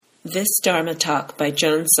This Dharma talk by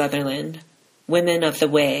Joan Sutherland, Women of the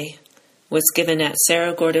Way, was given at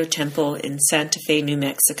Cerro Gordo Temple in Santa Fe, New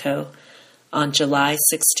Mexico on July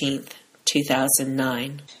 16th,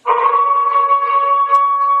 2009.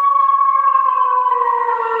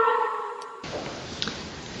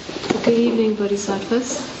 Good evening,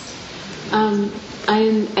 Bodhisattvas. I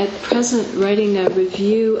am at present writing a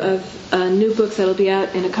review of a new book that'll be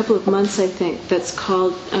out in a couple of months, I think, that's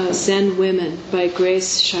called Zen Women by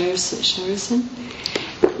Grace Shireson.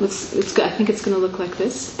 I think it's going to look like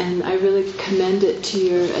this, and I really commend it to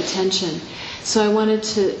your attention. So I wanted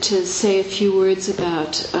to say a few words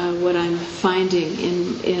about what I'm finding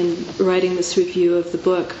in writing this review of the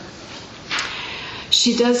book.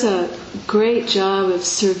 She does a great job of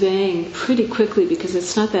surveying pretty quickly, because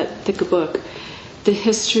it's not that thick a book, the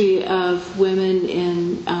history of women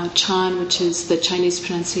in Chan, which is the Chinese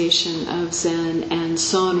pronunciation of Zen, and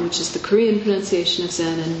Son, which is the Korean pronunciation of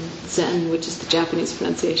Zen, and Zen, which is the Japanese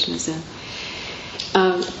pronunciation of Zen.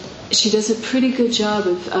 She does a pretty good job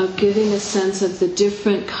of giving a sense of the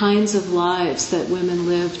different kinds of lives that women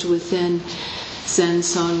lived within Zen,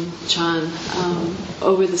 Son, Chan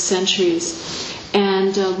over the centuries.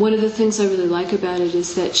 And one of the things I really like about it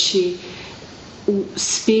is that she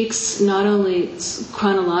speaks not only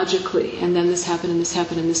chronologically, and then this happened and this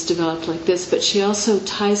happened and this developed like this, but she also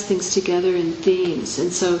ties things together in themes.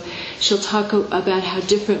 And so she'll talk about how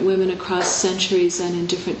different women across centuries and in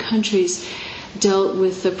different countries dealt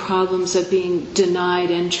with the problems of being denied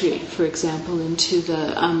entry, for example, into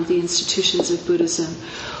the institutions of Buddhism,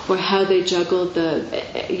 or how they juggled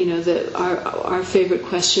our favorite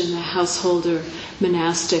question, the householder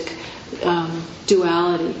monastic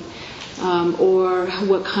duality, or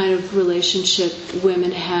what kind of relationship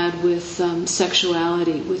women had with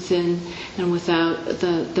sexuality within and without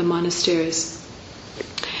the monasteries.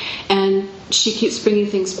 And she keeps bringing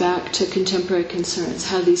things back to contemporary concerns,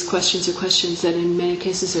 how these questions are questions that in many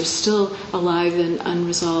cases are still alive and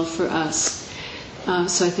unresolved for us.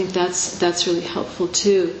 So I think that's really helpful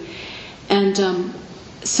too. And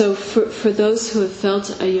so for those who have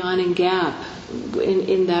felt a yawning gap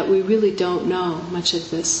in that we really don't know much of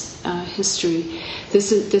this history,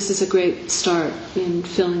 this is a great start in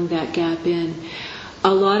filling that gap in.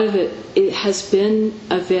 A lot of it has been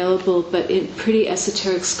available, but in pretty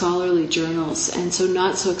esoteric scholarly journals, and so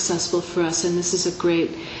not so accessible for us. And this is a great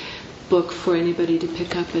book for anybody to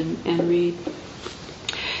pick up and read.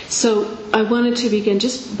 So I wanted to begin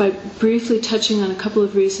just by briefly touching on a couple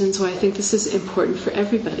of reasons why I think this is important for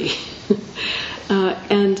everybody.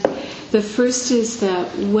 And the first is that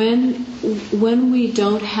when we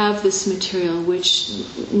don't have this material, which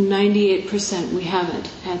 98% we haven't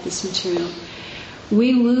had this material,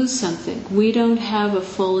 we lose something. We don't have a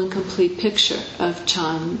full and complete picture of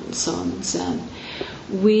Chan, Son, Zen.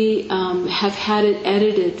 We have had it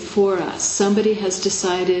edited for us. Somebody has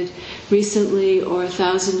decided recently or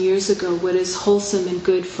 1,000 years ago what is wholesome and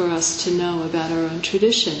good for us to know about our own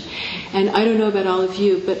tradition. And I don't know about all of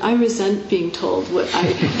you, but I resent being told what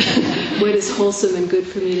is wholesome and good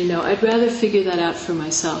for me to know. I'd rather figure that out for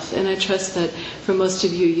myself. And I trust that for most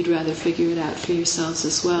of you, you'd rather figure it out for yourselves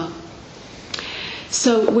as well.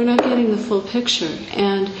 So we're not getting the full picture,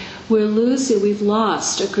 and we've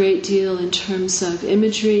lost a great deal in terms of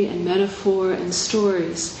imagery and metaphor and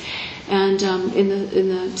stories. And in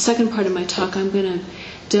the second part of my talk, I'm going to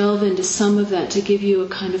delve into some of that to give you a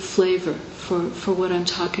kind of flavor for what I'm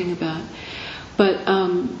talking about. But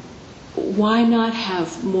why not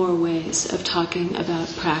have more ways of talking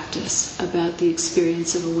about practice, about the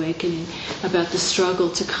experience of awakening, about the struggle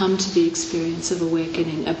to come to the experience of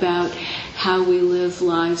awakening, about how we live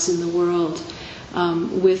lives in the world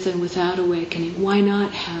with and without awakening? Why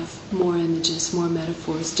not have more images, more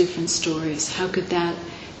metaphors, different stories? How could that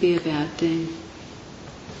be a bad thing?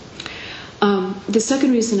 The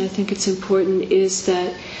second reason I think it's important is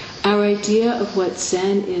that our idea of what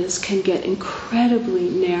Zen is can get incredibly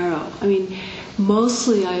narrow. I mean,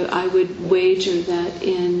 mostly I would wager that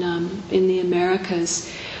in the Americas,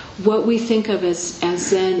 what we think of as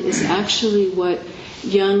Zen is actually what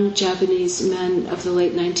young Japanese men of the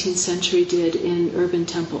late 19th century did in urban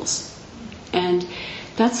temples. And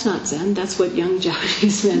that's not Zen. That's what young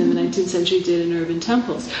Japanese men in the 19th century did in urban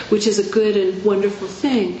temples, which is a good and wonderful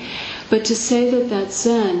thing. But to say that that's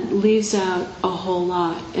Zen leaves out a whole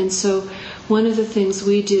lot. And so one of the things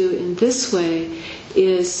we do in this way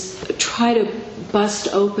is try to bust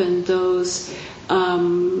open those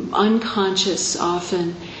unconscious,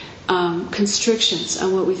 often, constrictions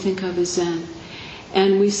on what we think of as Zen.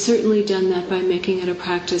 And we've certainly done that by making it a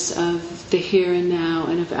practice of the here and now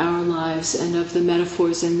and of our lives and of the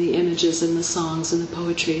metaphors and the images and the songs and the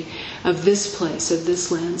poetry of this place, of this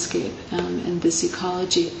landscape, and this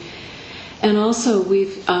ecology. And also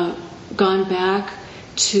we've gone back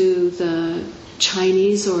to the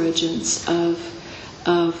Chinese origins of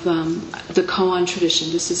the koan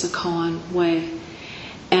tradition. This is a koan way.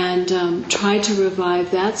 And try to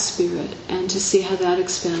revive that spirit and to see how that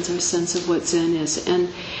expands our sense of what Zen is. And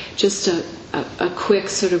just a quick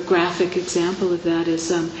sort of graphic example of that is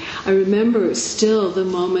I remember still the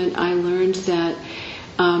moment I learned that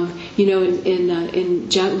in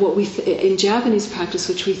Japanese practice,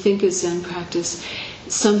 which we think is Zen practice,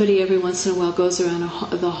 somebody every once in a while goes around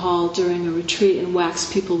the hall during a retreat and whacks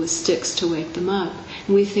people with sticks to wake them up.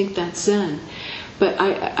 And we think that's Zen. But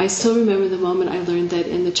I still remember the moment I learned that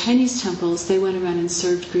in the Chinese temples, they went around and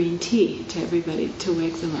served green tea to everybody to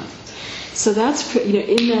wake them up. So that's, in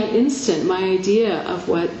that instant, my idea of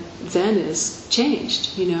what Zen is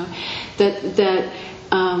changed, that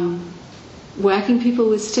whacking people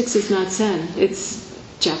with sticks is not Zen, it's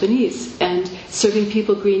Japanese. And serving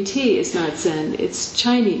people green tea is not Zen, it's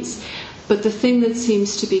Chinese. But the thing that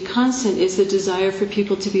seems to be constant is the desire for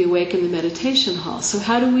people to be awake in the meditation hall. So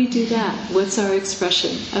how do we do that? What's our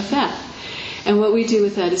expression of that? And what we do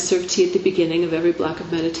with that is serve tea at the beginning of every block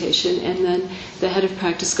of meditation, and then the head of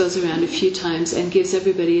practice goes around a few times and gives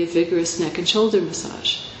everybody a vigorous neck and shoulder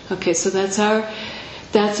massage. Okay, so that's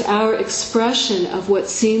our expression of what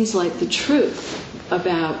seems like the truth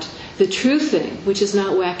about the true thing, which is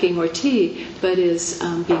not whacking or tea, but is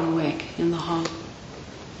being awake in the hall.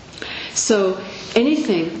 So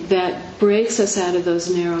anything that breaks us out of those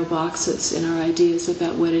narrow boxes in our ideas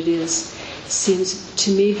about what it is seems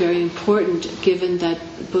to me very important, given that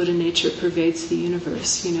Buddha nature pervades the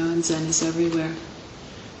universe, and Zen is everywhere.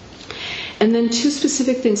 And then two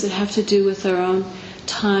specific things that have to do with our own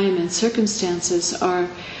time and circumstances are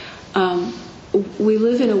we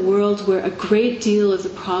live in a world where a great deal of the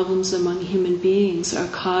problems among human beings are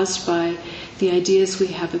caused by the ideas we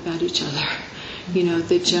have about each other.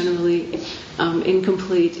 The generally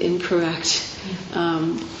incomplete, incorrect,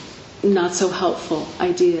 not so helpful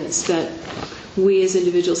ideas that we as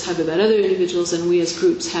individuals have about other individuals and we as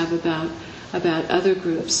groups have about other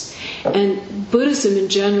groups. And Buddhism in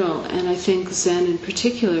general, and I think Zen in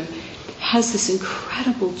particular, has this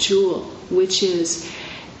incredible jewel, which is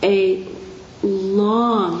a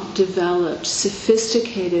long developed,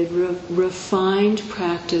 sophisticated, refined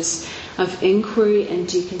practice of inquiry and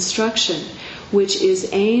deconstruction, which is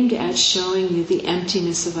aimed at showing you the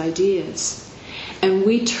emptiness of ideas. And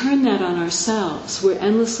we turn that on ourselves. We're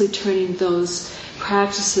endlessly turning those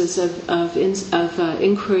practices of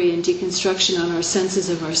inquiry and deconstruction on our senses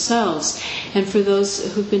of ourselves. And for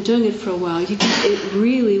those who've been doing it for a while, it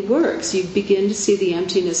really works. You begin to see the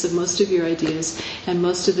emptiness of most of your ideas and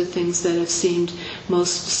most of the things that have seemed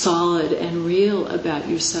most solid and real about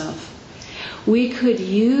yourself. We could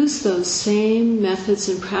use those same methods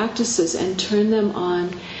and practices and turn them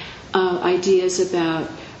on ideas about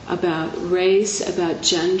race, about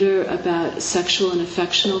gender, about sexual and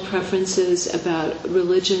affectional preferences, about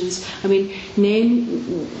religions. I mean,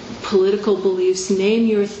 name political beliefs, name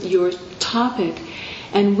your topic,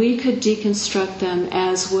 and we could deconstruct them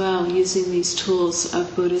as well using these tools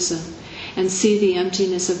of Buddhism and see the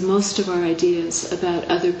emptiness of most of our ideas about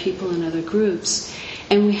other people and other groups.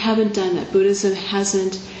 And we haven't done that. Buddhism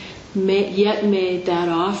hasn't yet made that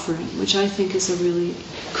offering, which I think is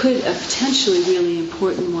could a potentially really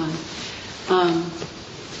important one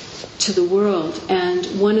to the world. And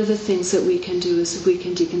one of the things that we can do is we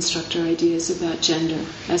can deconstruct our ideas about gender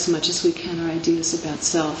as much as we can our ideas about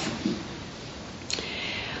self.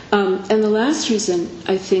 And the last reason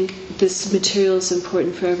I think this material is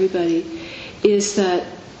important for everybody is that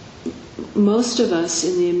most of us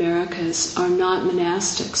in the Americas are not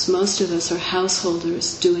monastics. Most of us are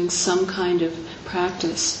householders doing some kind of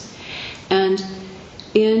practice. And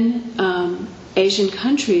in Asian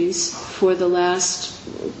countries, for the last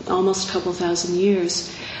almost couple thousand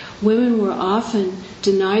years, women were often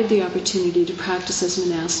denied the opportunity to practice as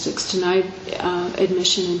monastics, denied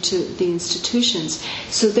admission into the institutions.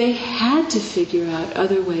 So they had to figure out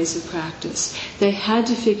other ways of practice. They had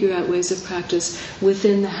to figure out ways of practice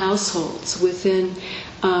within the households, within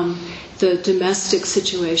the domestic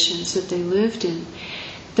situations that they lived in.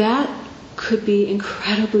 That could be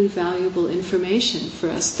incredibly valuable information for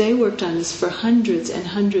us. They worked on this for hundreds and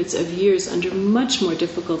hundreds of years under much more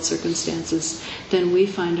difficult circumstances than we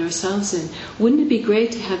find ourselves in. Wouldn't it be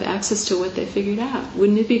great to have access to what they figured out?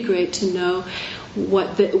 Wouldn't it be great to know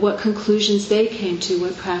what conclusions they came to,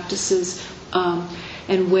 what practices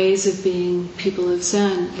and ways of being people of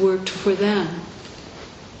Zen worked for them.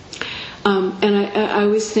 And I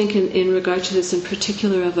always think in regard to this in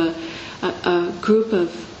particular of a group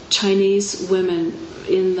of Chinese women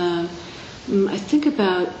in the, I think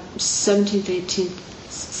about 17th, 18th,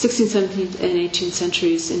 16th, 17th, and 18th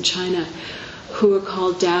centuries in China, who were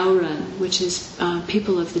called Daoren, which is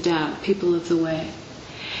people of the Tao, people of the way.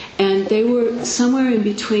 And they were somewhere in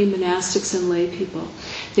between monastics and lay people.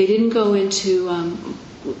 They didn't go into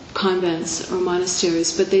convents or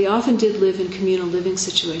monasteries, but they often did live in communal living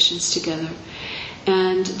situations together.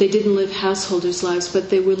 And they didn't live householders' lives,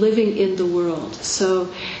 but they were living in the world.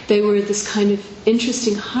 So they were this kind of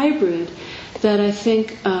interesting hybrid that I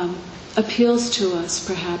think appeals to us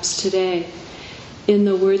perhaps today. In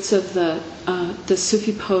the words of the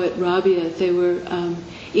Sufi poet Rabia, they were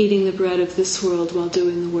eating the bread of this world while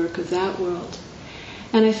doing the work of that world.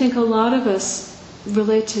 And I think a lot of us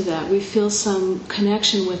relate to that. We feel some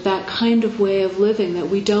connection with that kind of way of living, that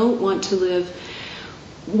we don't want to live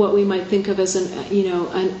what we might think of as an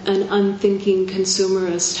unthinking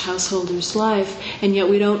consumerist householder's life, and yet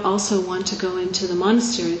we don't also want to go into the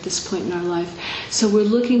monastery at this point in our life. So we're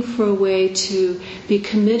looking for a way to be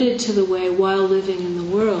committed to the way while living in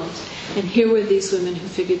the world. And here were these women who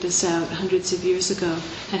figured this out hundreds of years ago,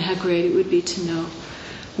 and how great it would be to know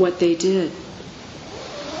what they did.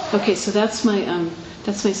 Okay, so that's my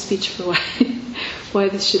speech for why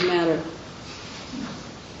this should matter.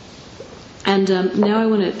 And now I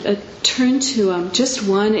want to turn to just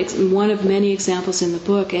one of many examples in the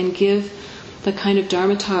book and give the kind of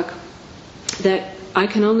Dharma talk that I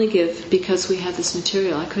can only give because we have this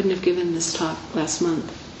material. I couldn't have given this talk last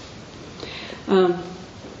month.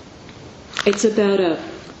 It's about a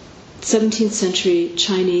 17th century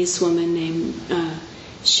Chinese woman named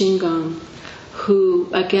Xin Gang, who,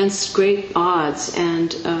 against great odds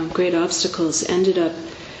and great obstacles, ended up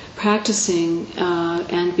practicing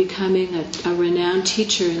and becoming a renowned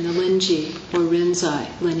teacher in the Linji or Rinzai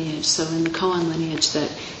lineage, so in the Koan lineage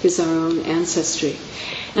that is our own ancestry.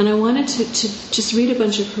 And I wanted to just read a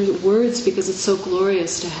bunch of her words because it's so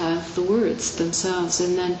glorious to have the words themselves,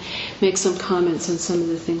 and then make some comments on some of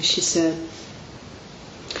the things she said.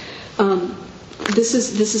 This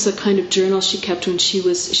is a kind of journal she kept when she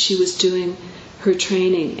was doing her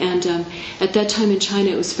training, and at that time in China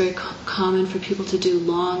it was very common for people to do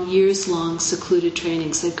years-long secluded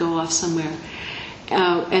trainings. They'd go off somewhere,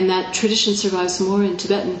 and that tradition survives more in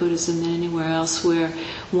Tibetan Buddhism than anywhere else, where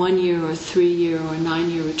 1 year or 3 year or 9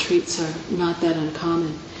 year retreats are not that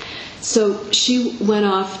uncommon. So she went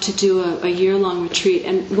off to do a year-long retreat,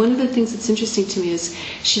 and one of the things that's interesting to me is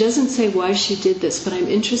she doesn't say why she did this, but I'm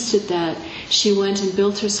interested that she went and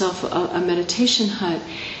built herself a meditation hut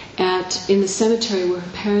in the cemetery where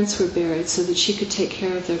her parents were buried, so that she could take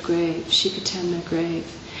care of their grave, she could tend their grave.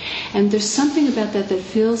 And there's something about that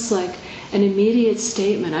feels like an immediate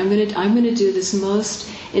statement. I'm going to do this most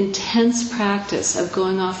intense practice of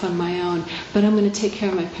going off on my own, but I'm going to take care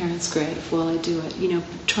of my parents' grave while I do it.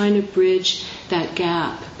 Trying to bridge that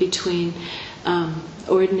gap between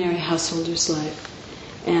ordinary householder's life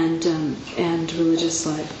and religious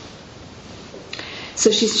life.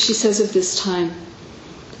 So she says of this time,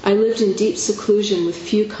 "I lived in deep seclusion with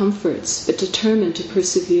few comforts, but determined to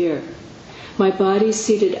persevere. My body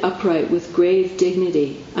seated upright with grave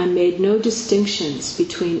dignity, I made no distinctions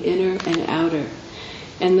between inner and outer."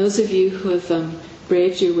 And those of you who have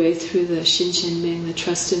braved your way through the Xinqian Ming, the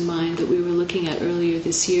trust in mind that we were looking at earlier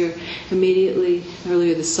this summer,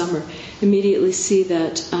 immediately see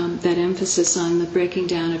that emphasis on the breaking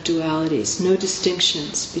down of dualities, no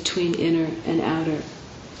distinctions between inner and outer.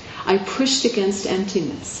 I pushed against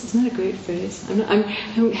emptiness. Isn't that a great phrase? I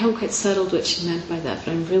haven't quite settled what she meant by that,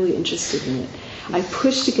 but I'm really interested in it. I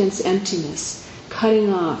pushed against emptiness,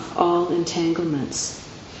 cutting off all entanglements.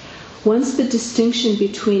 Once the distinction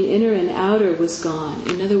between inner and outer was gone,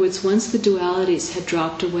 in other words, once the dualities had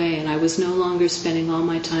dropped away and I was no longer spending all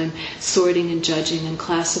my time sorting and judging and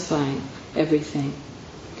classifying everything,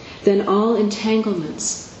 then all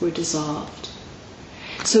entanglements were dissolved.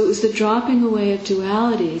 So it was the dropping away of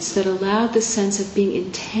dualities that allowed the sense of being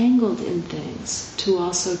entangled in things to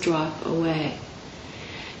also drop away.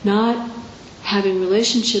 Not having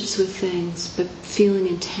relationships with things, but feeling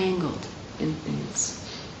entangled in things.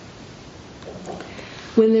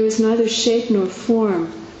 When there is neither shape nor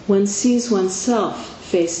form, one sees oneself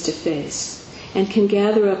face to face and can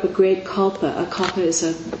gather up a great kalpa. A kalpa is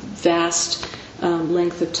a vast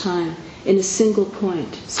length of time, in a single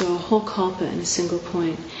point, so a whole kalpa in a single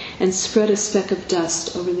point, and spread a speck of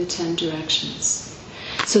dust over the 10 directions.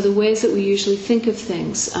 So the ways that we usually think of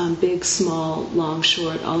things, big, small, long,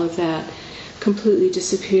 short, all of that, completely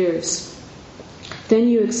disappears. Then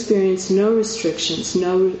you experience no restrictions,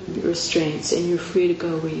 no restraints, and you're free to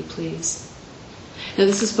go where you please. Now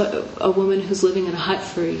this is a woman who's living in a hut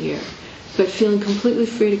for a year, but feeling completely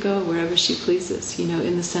free to go wherever she pleases,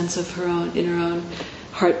 in the sense of her own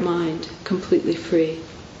heart-mind, completely free.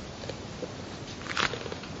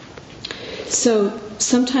 So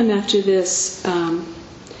sometime after this,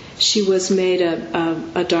 she was made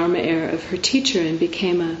a Dharma heir of her teacher and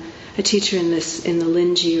became a teacher in the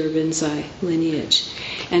Linji or Rinzai lineage.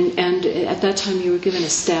 And at that time you were given a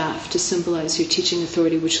staff to symbolize your teaching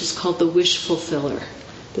authority, which was called the wish fulfiller.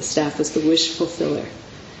 The staff was the wish fulfiller.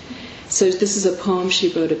 So this is a poem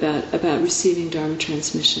she wrote about receiving Dharma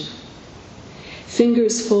transmission.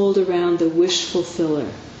 Fingers fold around the wish fulfiller,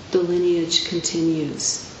 the lineage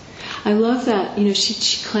continues. I love that,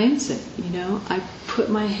 she claims it, I put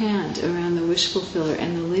my hand around the wish fulfiller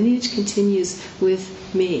and the lineage continues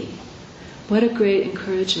with me. What a great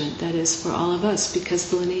encouragement that is for all of us, because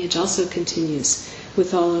the lineage also continues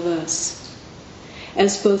with all of us.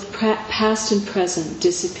 As both past and present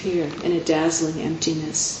disappear in a dazzling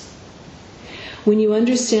emptiness. When you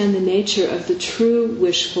understand the nature of the true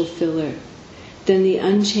wish fulfiller, then the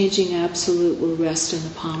unchanging absolute will rest in the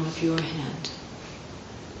palm of your hand.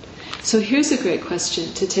 So here's a great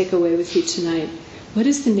question to take away with you tonight. What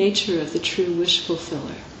is the nature of the true wish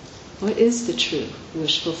fulfiller? What is the true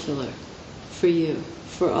wish fulfiller for you,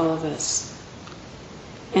 for all of us?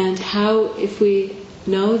 And how, if we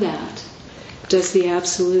know that, does the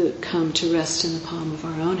absolute come to rest in the palm of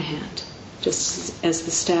our own hand, just as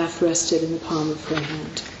the staff rested in the palm of her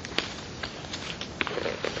hand?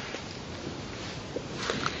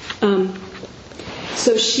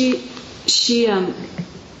 So she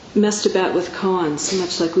messed about with koans,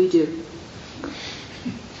 much like we do.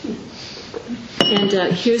 And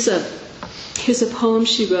here's a poem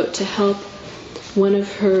she wrote to help one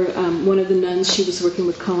of the nuns she was working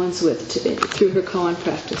with koans with through her koan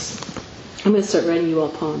practice. I'm going to start writing you all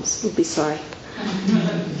poems. You'll be sorry.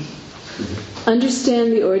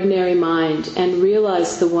 Understand the ordinary mind and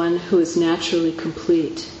realize the one who is naturally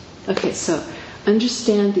complete. Okay, so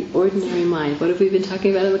understand the ordinary mind. What have we been talking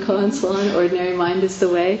about in the koan salon? Ordinary mind is the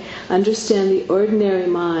way. Understand the ordinary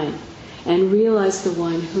mind and realize the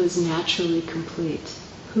one who is naturally complete.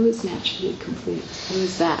 Who is naturally complete? Who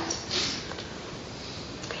is that?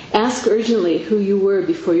 Ask urgently who you were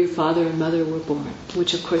before your father and mother were born,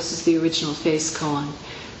 which of course is the original face koan.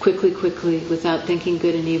 Quickly, without thinking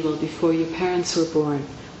good and evil, before your parents were born,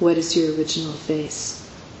 what is your original face?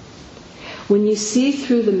 When you see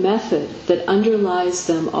through the method that underlies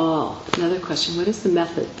them all, another question, what is the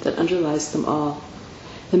method that underlies them all?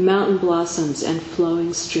 The mountain blossoms and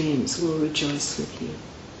flowing streams will rejoice with you.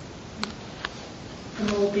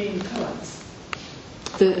 Them all being koans.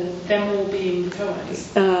 Them all being koans.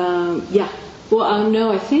 Yeah. Well,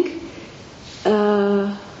 no, I think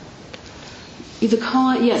the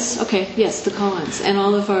koan. Yes. Okay. Yes, the koans and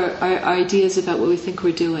all of our ideas about what we think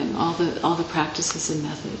we're doing, all the practices and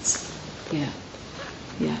methods. Yeah.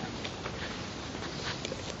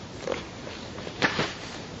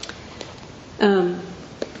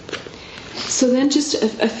 So then just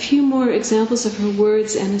a few more examples of her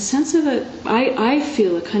words and a sense of I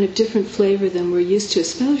feel a kind of different flavor than we're used to,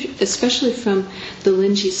 especially from the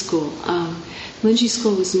Linji school. Linji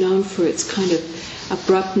school was known for its kind of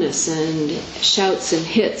abruptness and shouts and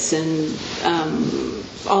hits and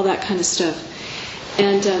all that kind of stuff.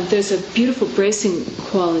 And there's a beautiful bracing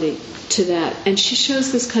quality to that. And she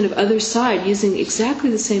shows this kind of other side, using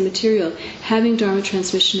exactly the same material, having Dharma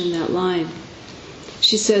transmission in that line.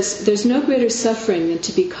 She says, there's no greater suffering than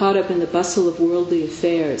to be caught up in the bustle of worldly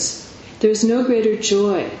affairs. There is no greater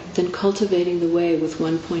joy than cultivating the way with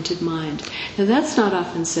one pointed mind. Now that's not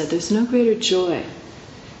often said. There's no greater joy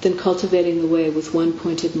than cultivating the way with one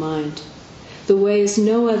pointed mind. The way is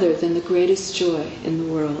no other than the greatest joy in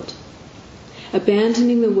the world.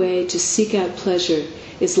 Abandoning the way to seek out pleasure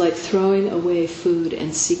is like throwing away food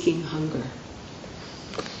and seeking hunger.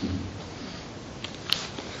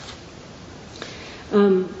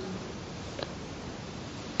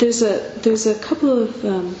 There's a couple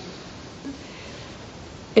of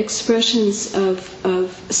expressions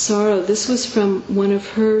of sorrow. This was from one of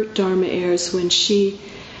her Dharma heirs when she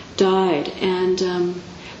died, and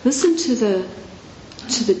listen to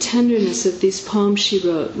the tenderness of these poems she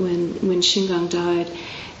wrote when Shingang died.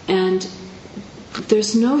 And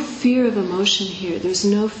there's no fear of emotion here. There's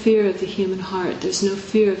no fear of the human heart. There's no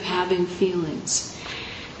fear of having feelings.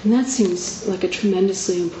 And that seems like a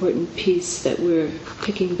tremendously important piece that we're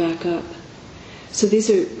picking back up. So these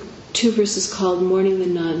are two verses called Mourning the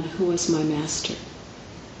Nun Who Was My Master.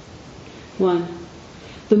 1.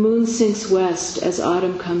 The moon sinks west as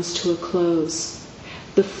autumn comes to a close.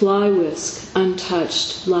 The fly whisk,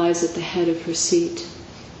 untouched, lies at the head of her seat.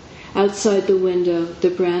 Outside the window, the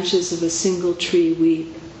branches of a single tree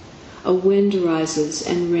weep. A wind rises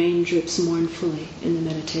and rain drips mournfully in the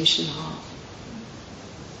meditation hall.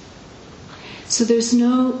 So there's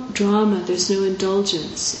no drama, there's no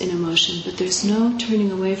indulgence in emotion, but there's no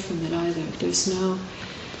turning away from it either. There's no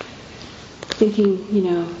thinking,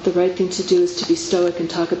 the right thing to do is to be stoic and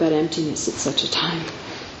talk about emptiness at such a time.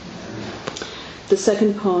 The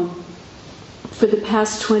second poem. For the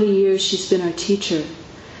past 20 years she's been our teacher,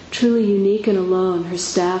 truly unique and alone, her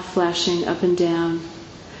staff flashing up and down.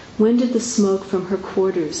 When did the smoke from her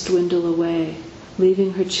quarters dwindle away,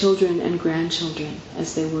 leaving her children and grandchildren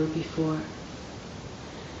as they were before?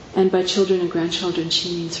 And by children and grandchildren, she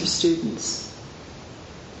means her students.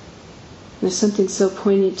 There's something so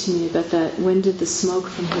poignant to me about that. When did the smoke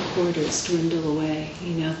from her quarters dwindle away?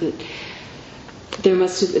 That they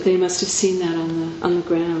must have seen that on the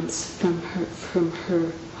grounds from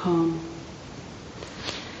her home.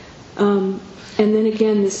 And then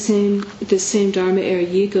again, the same Dharma heir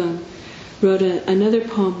Yigun wrote another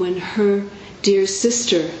poem when her dear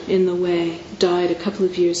sister in the way died a couple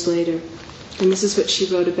of years later. And this is what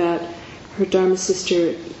she wrote about her Dharma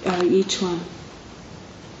sister, Yichuan.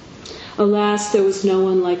 Alas, there was no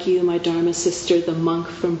one like you, my Dharma sister, the monk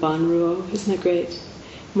from Banruo. Isn't that great?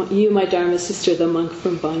 You, my Dharma sister, the monk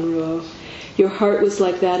from Banruo. Your heart was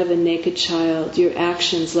like that of a naked child, your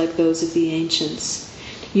actions like those of the ancients.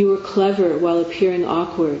 You were clever while appearing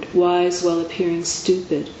awkward, wise while appearing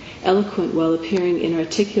stupid, eloquent while appearing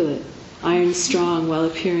inarticulate, iron strong while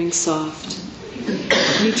appearing soft.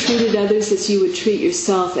 You treated others as you would treat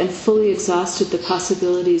yourself and fully exhausted the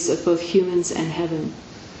possibilities of both humans and heaven.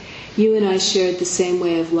 You and I shared the same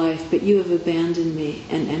way of life, but you have abandoned me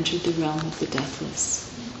and entered the realm of the deathless.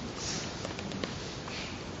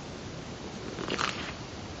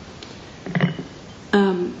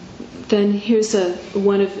 Then here's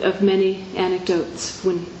one of many anecdotes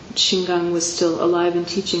when Shingang was still alive and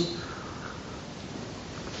teaching.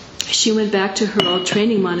 She went back to her old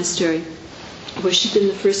training monastery, where she'd been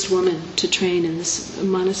the first woman to train in this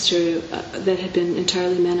monastery that had been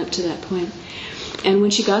entirely men up to that point. And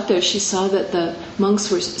when she got there, she saw that the monks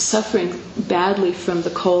were suffering badly from the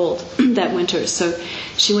cold that winter. So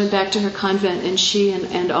she went back to her convent, and she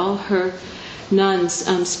and all her nuns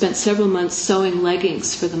spent several months sewing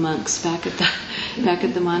leggings for the monks back at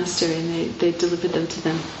the monastery, and they delivered them to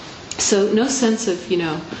them. So no sense of,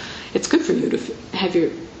 it's good for you to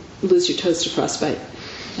lose your toes to frostbite.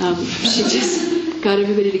 She just got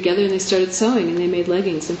everybody together and they started sewing, and they made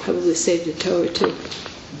leggings and probably saved a toe or two.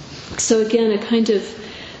 So again, a kind of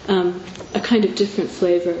different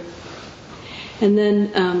flavor. And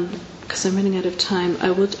then, because I'm running out of time,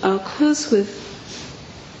 I'll close with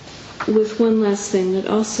one last thing that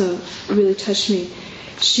also really touched me.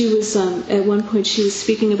 She was at one point she was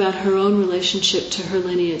speaking about her own relationship to her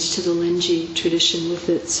lineage, to the Linji tradition with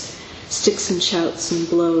its sticks and shouts and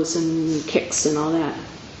blows and kicks and all that.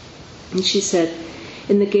 And she said,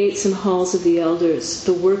 "In the gates and halls of the elders,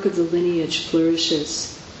 the work of the lineage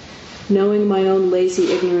flourishes. Knowing my own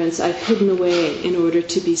lazy ignorance, I've hidden away in order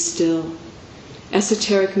to be still.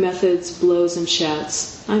 Esoteric methods, blows and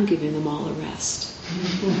shouts, I'm giving them all a rest."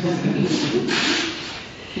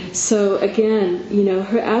 So again,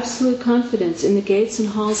 her absolute confidence in the gates and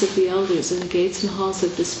halls of the elders, in the gates and halls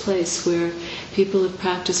of this place where people have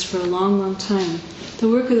practiced for a long, long time, the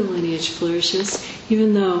work of the lineage flourishes,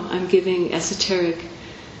 even though I'm giving esoteric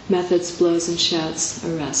methods, blows and shouts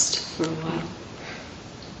a rest for a while.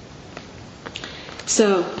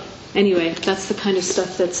 So, anyway, that's the kind of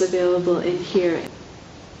stuff that's available in here.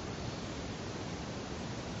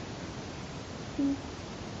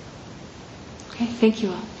 Okay, thank you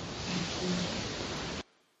all.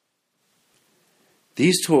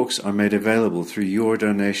 These talks are made available through your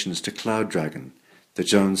donations to Cloud Dragon, the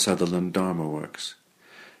Joan Sutherland Dharma Works.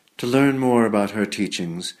 To learn more about her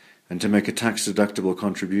teachings and to make a tax-deductible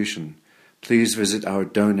contribution, please visit our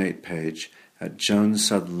donate page at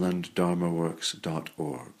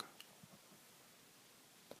joansutherlanddharmaworks.org.